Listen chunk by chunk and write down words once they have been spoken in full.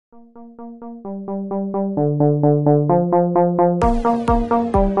Well,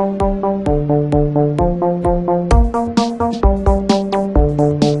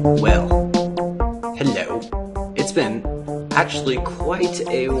 hello. It's been actually quite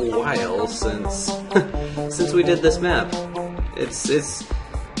a while since since we did this map. It's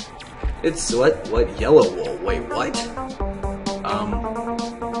what yellow wool? Wait, what?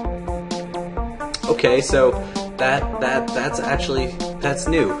 Okay, so that's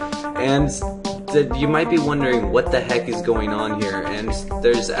new, and you might be wondering what the heck is going on here. And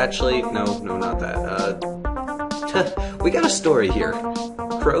there's actually no, not that. We got a story here.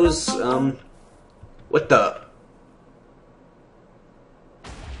 Krose, what the?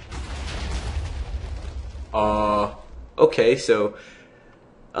 Okay, so,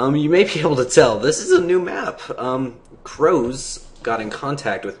 you may be able to tell, this is a new map. Krose got in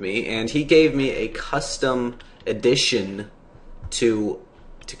contact with me, and he gave me a custom edition to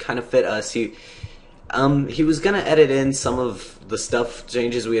kind of fit us. He was gonna edit in some of the stuff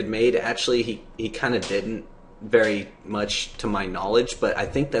changes we had made. Actually, he kind of didn't very much to my knowledge, but I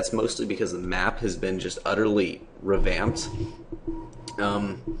think that's mostly because the map has been just utterly revamped.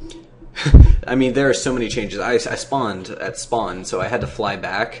 I mean, there are so many changes. I spawned at spawn, so I had to fly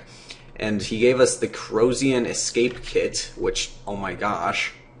back, and he gave us the Krosian escape kit, which, oh my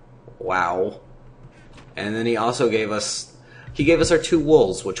gosh, wow. And then he also gave us our 2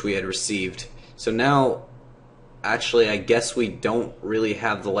 wools, which we had received. So now, actually, I guess we don't really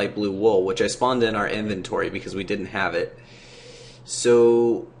have the light blue wool, which I spawned in our inventory because we didn't have it.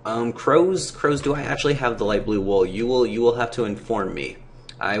 So, Krose, do I actually have the light blue wool? You will have to inform me.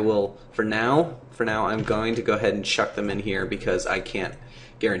 I will, for now, I'm going to go ahead and chuck them in here because I can't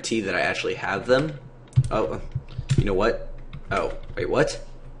guarantee that I actually have them. Oh, you know what? Oh, wait, what?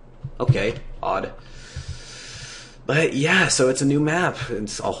 Okay, odd. But yeah, so it's a new map.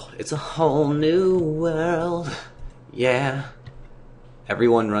 It's a whole new world. Yeah.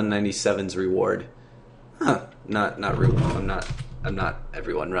 Everyone run 97's reward. Huh? I'm not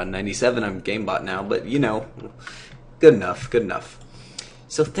everyone run 97. I'm GameBot now, but you know, good enough.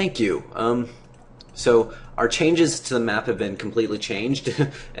 So thank you. So our changes to the map have been completely changed,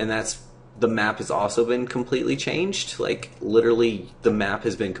 and the map has also been completely changed. Like, literally, the map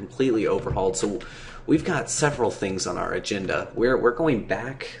has been completely overhauled. So we've got several things on our agenda. We're going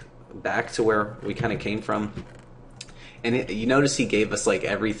back to where we kind of came from. And you notice he gave us like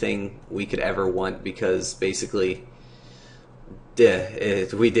everything we could ever want because basically,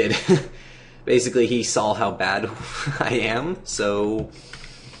 we did. Basically, he saw how bad I am, so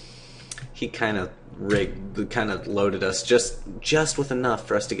he kind of loaded us just with enough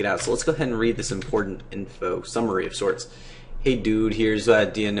for us to get out. So let's go ahead and read this important info summary of sorts. Hey dude, here's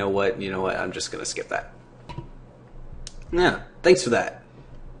do you know what? I'm just gonna skip that. Yeah, thanks for that.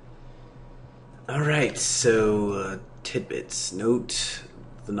 Alright, so tidbits. Note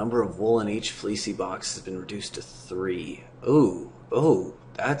the number of wool in each fleecy box has been reduced to 3. Oh,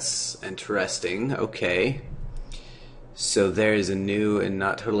 that's interesting. Okay. So there's a new and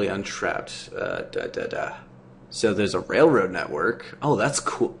not totally untrapped. So there's a railroad network. Oh, that's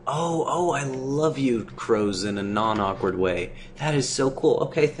cool. Oh, I love you, Krose, in a non-awkward way. That is so cool.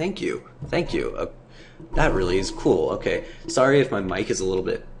 Okay, thank you. That really is cool. Okay, sorry if my mic is a little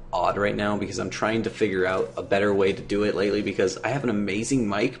bit odd right now because I'm trying to figure out a better way to do it lately because I have an amazing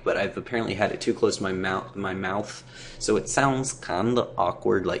mic, but I've apparently had it too close to my mouth, so it sounds kind of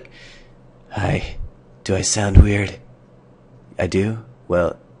awkward. Like, hi, do I sound weird? I do?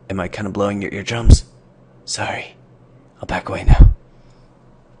 Well, am I kind of blowing your eardrums? Sorry. I'll back away now.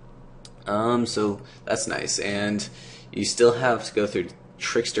 So that's nice. And you still have to go through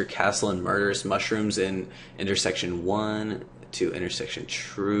Trickster Castle and Murderous Mushrooms in intersection 1 to intersection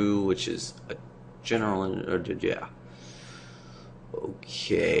True, which is a general, yeah.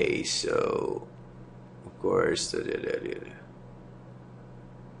 Okay, so, of course,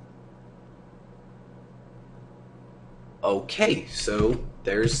 okay, so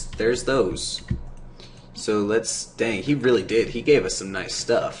there's those. So dang, he really did. He gave us some nice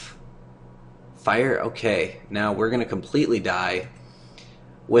stuff. Fire, okay. Now we're gonna completely die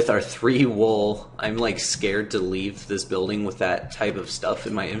with our 3 wool. I'm like scared to leave this building with that type of stuff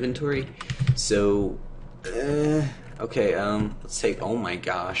in my inventory. So, okay, let's take, oh my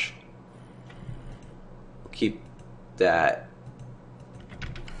gosh. We'll keep that.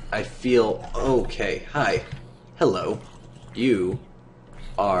 I feel, okay, hi. Hello. You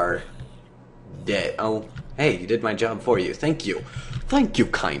are dead. Oh, hey, you did my job for you. Thank you. Thank you,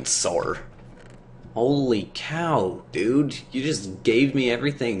 kind sir. Holy cow, dude. You just gave me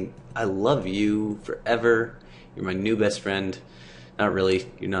everything. I love you forever. You're my new best friend. Not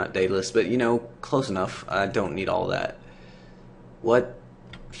really, you're not daedalus, but you know, close enough. I don't need all that. What?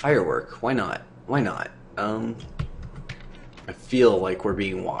 Firework? Why not? Why not? I feel like we're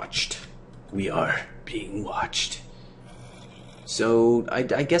being watched. We are being watched. So, I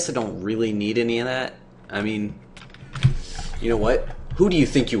guess I don't really need any of that. I mean, you know what? Who do you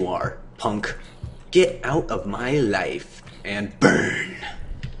think you are, punk? Get out of my life and burn.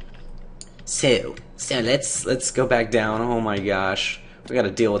 So let's go back down. Oh my gosh. We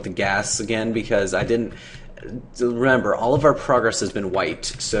gotta deal with the gas again because I didn't... Remember, all of our progress has been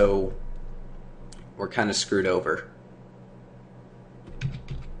wiped, so we're kind of screwed over.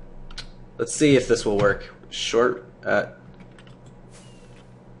 Let's see if this will work. Short...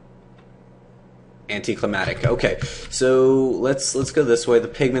 Anticlimactic. Okay, so let's go this way. The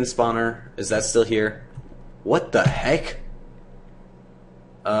pigman spawner, is that still here? What the heck?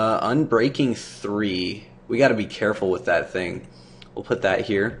 Unbreaking 3. We gotta be careful with that thing. We'll put that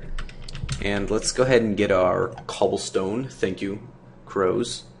here. And let's go ahead and get our cobblestone. Thank you,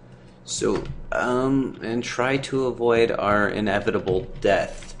 Krose. So, and try to avoid our inevitable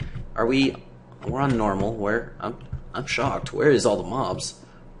death. We're on normal. Where? I'm shocked. Where is all the mobs?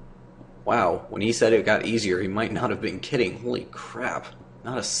 Wow, when he said it got easier, he might not have been kidding. Holy crap.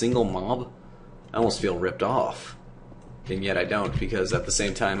 Not a single mob? I almost feel ripped off. And yet I don't, because at the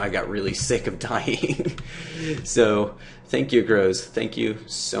same time I got really sick of dying. So, thank you, Krose. Thank you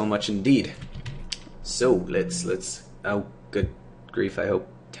so much indeed. So, let's... Oh, good grief, I hope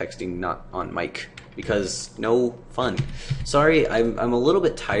texting not on mic. Because no fun. Sorry, I'm a little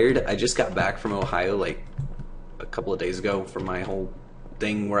bit tired. I just got back from Ohio, like, a couple of days ago from my whole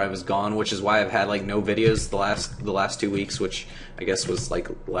thing where I was gone, which is why I've had like no videos the last 2 weeks, which I guess was like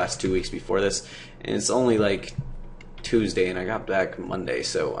the last 2 weeks before this, and it's only like Tuesday and I got back Monday,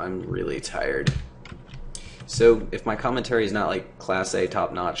 so I'm really tired. So if my commentary is not like class A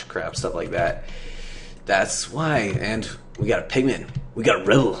top-notch crap stuff like that, that's why. And we got a pigman, we got a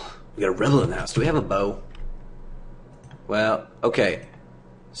rebel in the house. Do we have a bow? Well, okay,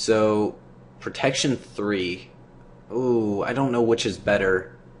 so protection 3. Ooh, I don't know which is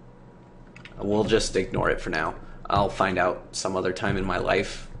better. We'll just ignore it for now. I'll find out some other time in my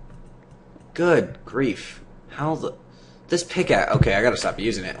life. Good grief. This pickaxe... Okay, I gotta stop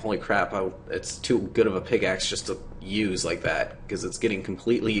using it. Holy crap, it's too good of a pickaxe just to use like that. Because it's getting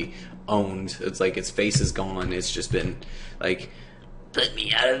completely owned. It's like its face is gone. It's just been, like... Put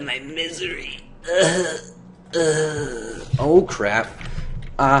me out of my misery. Oh crap.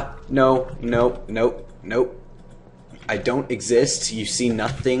 Nope. I don't exist. You see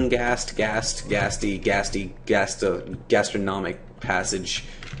nothing. Gastronomic passage.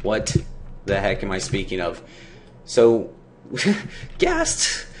 What the heck am I speaking of? So,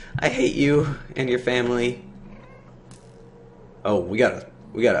 Gast, I hate you and your family. Oh, we gotta,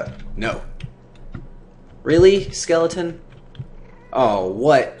 no. Really, skeleton? Oh,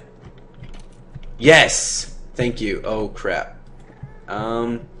 what? Yes! Thank you. Oh, crap.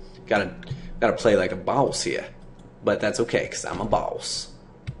 Gotta play like a boss here. But that's okay, because I'm a boss.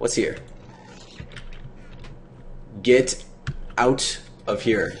 What's here? Get out of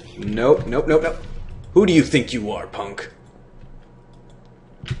here. Nope. Who do you think you are, punk?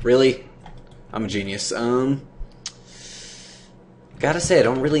 Really? I'm a genius. Gotta say, I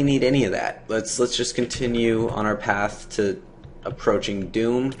don't really need any of that. Let's just continue on our path to approaching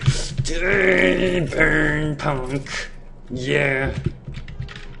doom. Burn, punk. Yeah.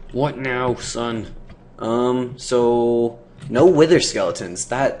 What now, son? So no wither skeletons.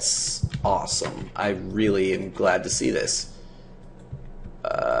 That's awesome. I really am glad to see this.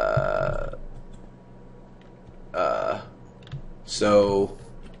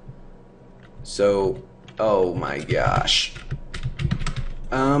 So, oh my gosh.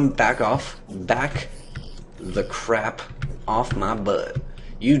 Back off. Back the crap off my butt.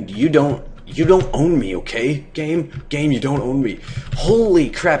 You don't own me, okay? Game, you don't own me.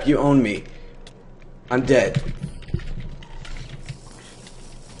 Holy crap, you own me. I'm dead.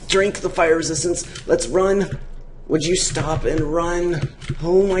 Drink the fire resistance. Let's run. Would you stop and run?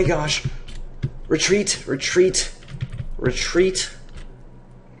 Oh my gosh. Retreat.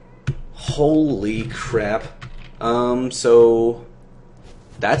 Holy crap. So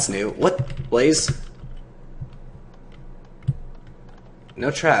that's new. What? Blaze?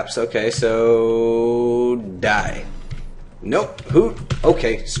 No traps. Okay, so die. Nope. Who?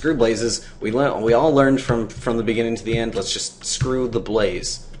 Okay, screw blazes. We all learned from the beginning to the end. Let's just screw the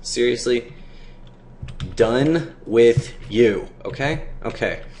blaze. Seriously? Done with you. Okay?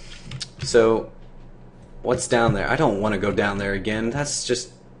 Okay. So, what's down there? I don't want to go down there again. That's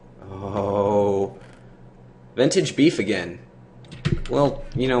just... Oh. Vintage beef again. Well,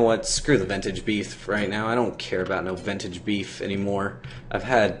 you know what? Screw the vintage beef right now. I don't care about no vintage beef anymore. I've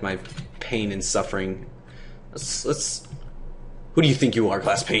had my pain and suffering. Let's... Who do you think you are,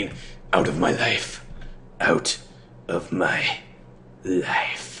 Glass Pane? Out of my life. Out of my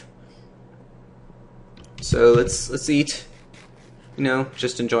life. So let's eat. You know,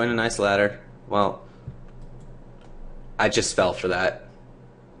 just enjoying a nice ladder. Well, I just fell for that.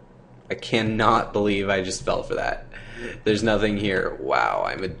 I cannot believe I just fell for that. There's nothing here. Wow,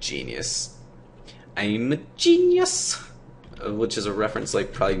 I'm a genius. I'm a genius. Which is a reference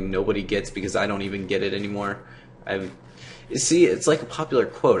like probably nobody gets because I don't even get it anymore. You see, it's like a popular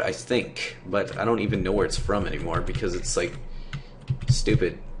quote, I think, but I don't even know where it's from anymore because it's like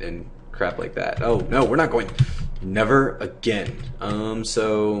stupid and crap like that. Oh no, we're not going. Never again.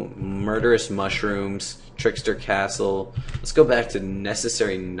 So murderous mushrooms, trickster castle. Let's go back to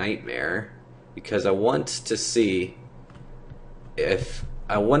necessary nightmare because I want to see if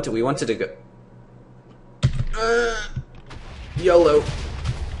we wanted to go. YOLO.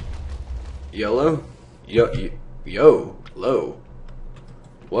 YOLO. Yo. Low.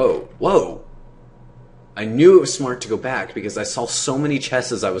 Whoa. Whoa. I knew it was smart to go back because I saw so many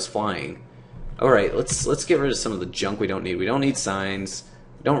chests as I was flying. Alright, let's get rid of some of the junk we don't need. We don't need signs.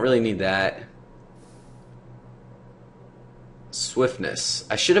 We don't really need that. Swiftness.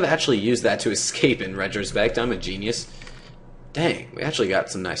 I should have actually used that to escape in retrospect. I'm a genius. Dang, we actually got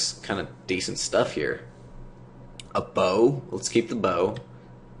some nice, kind of decent stuff here. A bow. Let's keep the bow.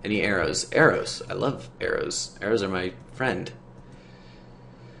 Any arrows? Arrows. I love arrows. Arrows are my friend.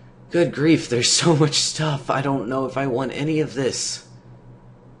 Good grief, there's so much stuff. I don't know if I want any of this.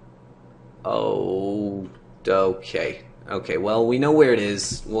 Oh, okay. Okay, well, we know where it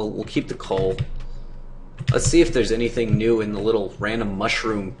is. We'll keep the coal. Let's see if there's anything new in the little random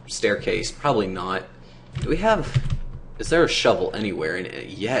mushroom staircase. Probably not. Do we have... Is there a shovel anywhere in it?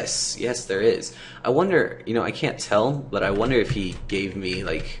 Yes, yes there is. I wonder, you know, I can't tell, but I wonder if he gave me,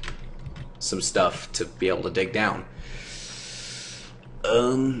 like, some stuff to be able to dig down.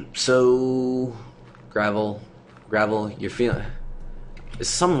 So... Gravel, you're feeling... Is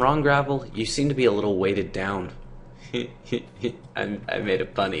something wrong, Gravel? You seem to be a little weighted down. I made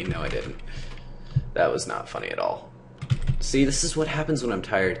it funny. No, I didn't. That was not funny at all. See, this is what happens when I'm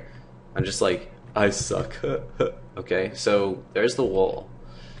tired. I'm just like, I suck. Okay, so there's the wall.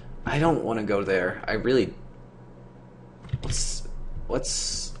 I don't want to go there. I really...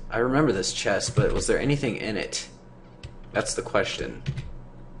 What's... I remember this chest, but was there anything in it? That's the question.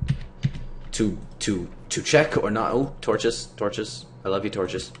 To check or not? Oh, torches. I love you,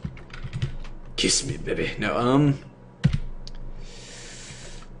 torches. Kiss me, baby. No,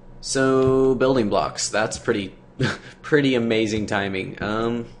 So, building blocks. That's pretty amazing timing.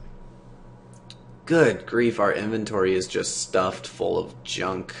 Good grief, our inventory is just stuffed full of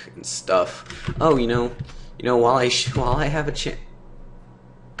junk and stuff. Oh, you know, while I have a chance.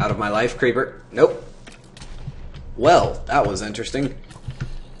 Out of my life, creeper. Nope. Well, that was interesting.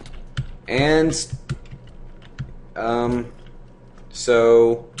 And,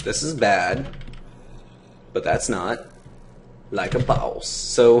 so, this is bad, but that's not like a boss.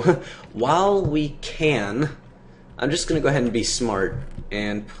 So, while we can, I'm just going to go ahead and be smart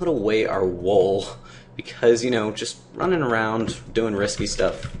and put away our wool, because, you know, just running around doing risky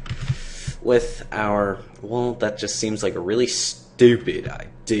stuff with our, well, that just seems like a really stupid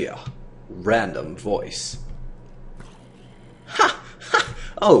idea. Random voice. Ha! Ha!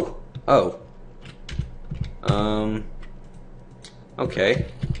 Oh! Okay.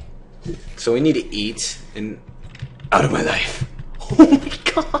 So we need to eat and... Out of my life. Oh my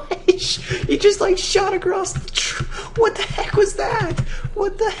gosh! He just like shot across the what the heck was that?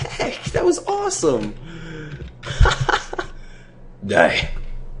 What the heck? That was awesome! Die.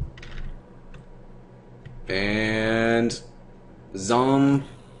 And... Zombie...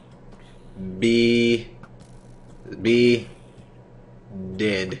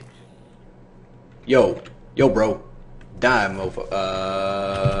 Dead. Yo, bro. Die, mofo.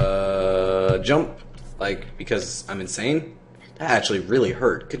 Jump. Like, because I'm insane? That actually really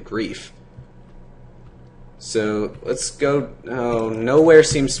hurt. Good grief. So, let's go... Oh, nowhere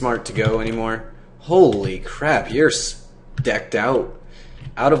seems smart to go anymore. Holy crap, you're decked out.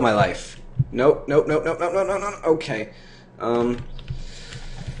 Out of my life. Nope. Okay.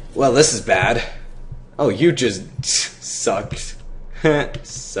 Well, this is bad. Oh, you just sucked.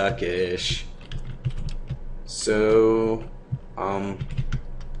 Suckish. So,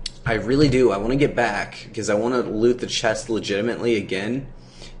 I really do. I want to get back because I want to loot the chest legitimately again.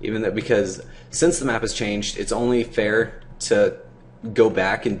 Even though, because since the map has changed, it's only fair to go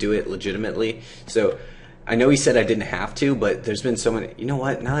back and do it legitimately. So, I know he said I didn't have to, but there's been so many... You know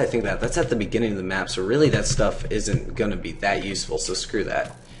what? Now that I think about it, that's at the beginning of the map, so really that stuff isn't going to be that useful, so screw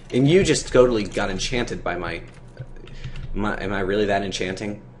that. And you just totally got enchanted by my... Am I really that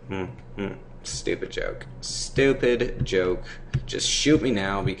enchanting? Stupid joke. Stupid joke. Just shoot me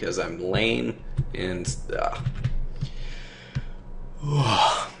now because I'm lame and...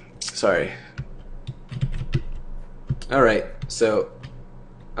 Sorry. Alright, so...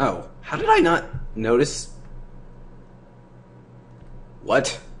 Oh, how did I not notice...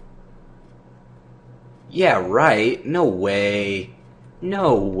 What? Yeah, right. No way.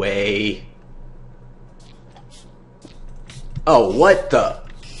 No way. Oh, what the?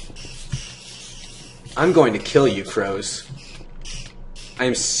 I'm going to kill you, Krose. I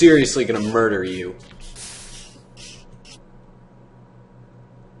am seriously going to murder you.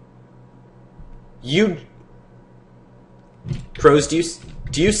 Krose,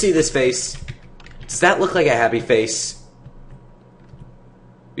 do you see this face? Does that look like a happy face?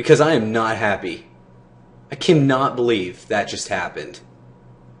 Because I am not happy. I cannot believe that just happened.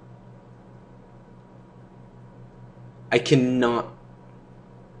 I cannot.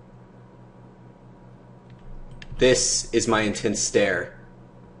 This is my intense stare.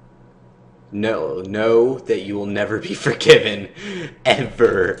 Know that you will never be forgiven.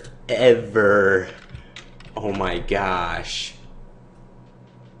 Ever. Ever. Oh my gosh.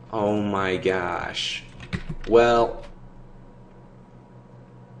 Oh my gosh. Well...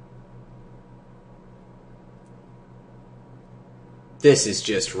 This is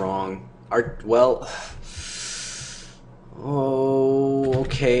just wrong. Well... Oh,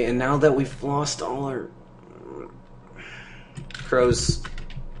 okay, and now that we've lost all our... Krose,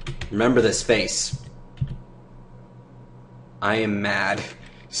 remember this face. I am mad.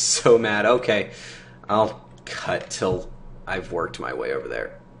 So mad. Okay, I'll cut till I've worked my way over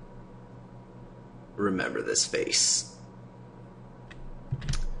there. Remember this face.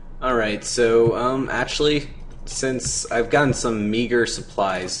 Alright, so, actually... Since I've gotten some meager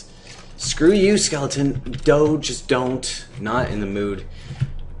supplies, screw you, skeleton. Just don't. Not in the mood.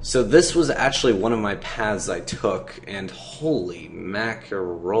 So this was actually one of my paths I took, and holy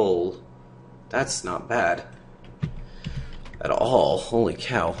mackerel, that's not bad at all. Holy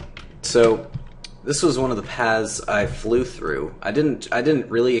cow. So this was one of the paths I flew through. I didn't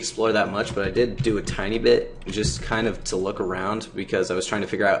really explore that much, but I did do a tiny bit, just kind of to look around, because I was trying to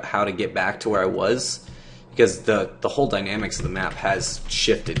figure out how to get back to where I was. Because the whole dynamics of the map has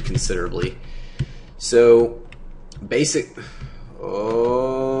shifted considerably. So,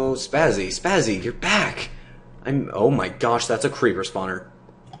 Oh, Spazzy, you're back! Oh my gosh, that's a creeper spawner.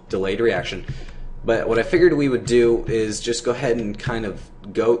 Delayed reaction. But what I figured we would do is just go ahead and kind of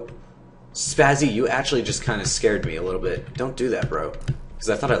go... Spazzy, you actually just kind of scared me a little bit. Don't do that, bro. Because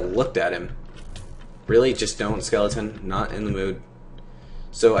I thought I looked at him. Really? Just don't, skeleton? Not in the mood.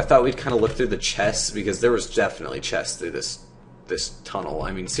 So I thought we'd kind of look through the chests, because there was definitely chests through this tunnel.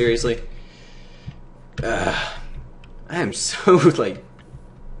 I mean, seriously? I am so, like,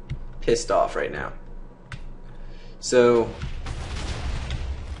 pissed off right now. So...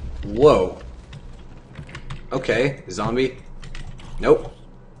 Whoa. Okay, zombie. Nope.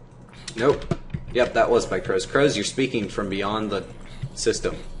 Nope. Yep, that was by Krose. Krose, you're speaking from beyond the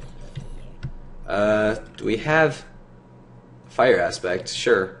system. Do we have... Fire aspect,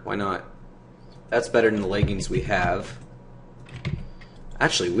 sure, why not? That's better than the leggings we have.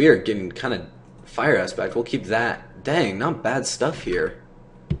 Actually, we are getting kind of fire aspect. We'll keep that. Dang, not bad stuff here.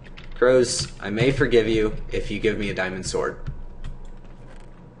 Krose, I may forgive you if you give me a diamond sword.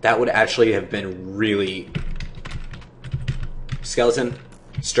 That would actually have been really... Skeleton,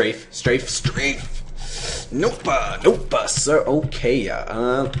 strafe. Nope, sir. Okay,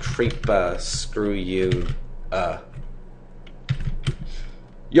 creep, screw you,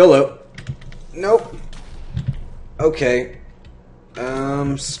 YOLO. Nope. Okay.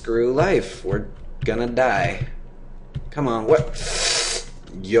 Screw life. We're gonna die. Come on, what?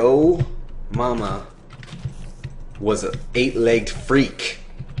 Yo, mama was an 8-legged freak.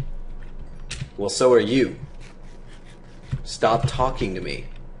 Well, so are you. Stop talking to me.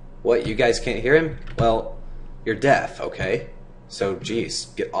 What, you guys can't hear him? Well, you're deaf, okay? So, geez,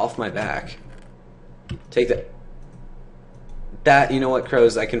 get off my back. Take that. That, you know what,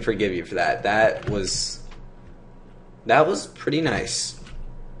 Krose, I can forgive you for that. That was pretty nice.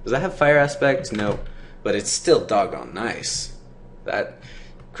 Does that have fire aspect? No, but it's still doggone nice. That,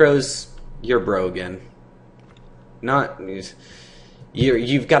 Krose, you're bro again. Not,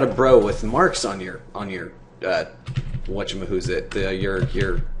 you've got a bro with marks on your whatchamahoosit,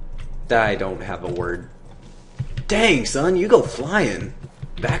 your, I don't have a word. Dang, son, you go flying.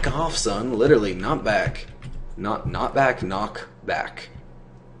 Back off, son, literally, not back. Not back, knock back.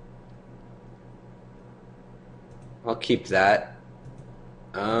 I'll keep that.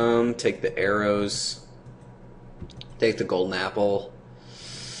 Take the arrows. Take the golden apple.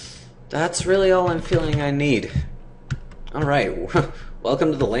 That's really all I'm feeling I need. Alright,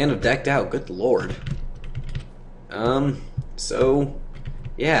 welcome to the land of decked out, good lord. So,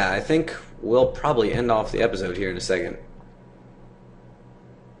 yeah, I think we'll probably end off the episode here in a second.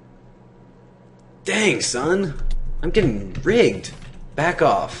 Dang, son! I'm getting rigged. Back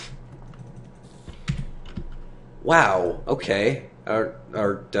off. Wow, okay.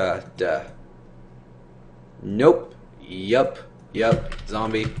 Nope. Yup.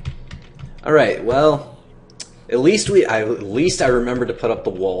 Zombie. Alright, well, at least I remembered to put up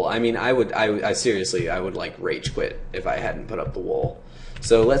the wool. I mean, I seriously, I would like rage quit if I hadn't put up the wool.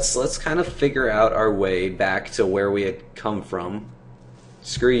 So let's kind of figure out our way back to where we had come from.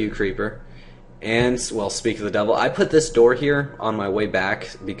 Screw you, creeper. And, well, speak of the devil, I put this door here on my way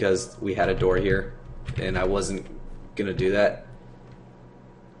back because we had a door here, and I wasn't gonna do that.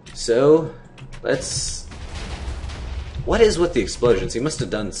 So, let's... What is with the explosions? He must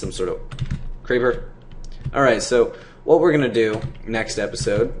have done some sort of... Creeper? Alright, so what we're gonna do next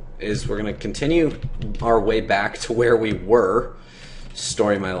episode is we're gonna continue our way back to where we were,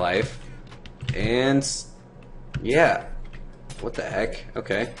 story of my life, and... yeah. What the heck?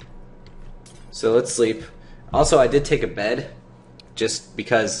 Okay. So let's sleep. Also, I did take a bed, just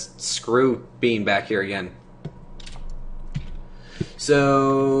because screw being back here again.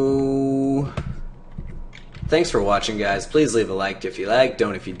 So, thanks for watching, guys. Please leave a like if you like,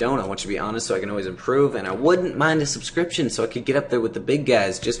 don't if you don't. I want you to be honest so I can always improve, and I wouldn't mind a subscription so I could get up there with the big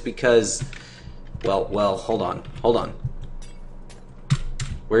guys, just because, well, hold on.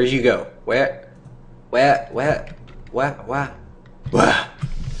 Where did you go? Where?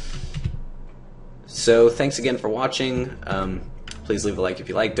 So, thanks again for watching. Please leave a like if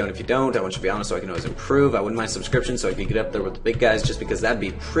you like, don't if you don't. I want you to be honest so I can always improve. I wouldn't mind subscription so I can get up there with the big guys, just because that'd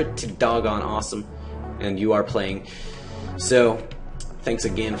be pretty doggone awesome. And you are playing. So, thanks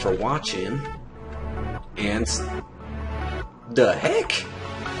again for watching. And... the heck?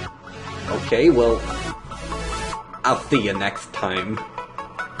 Okay, well... I'll see you next time.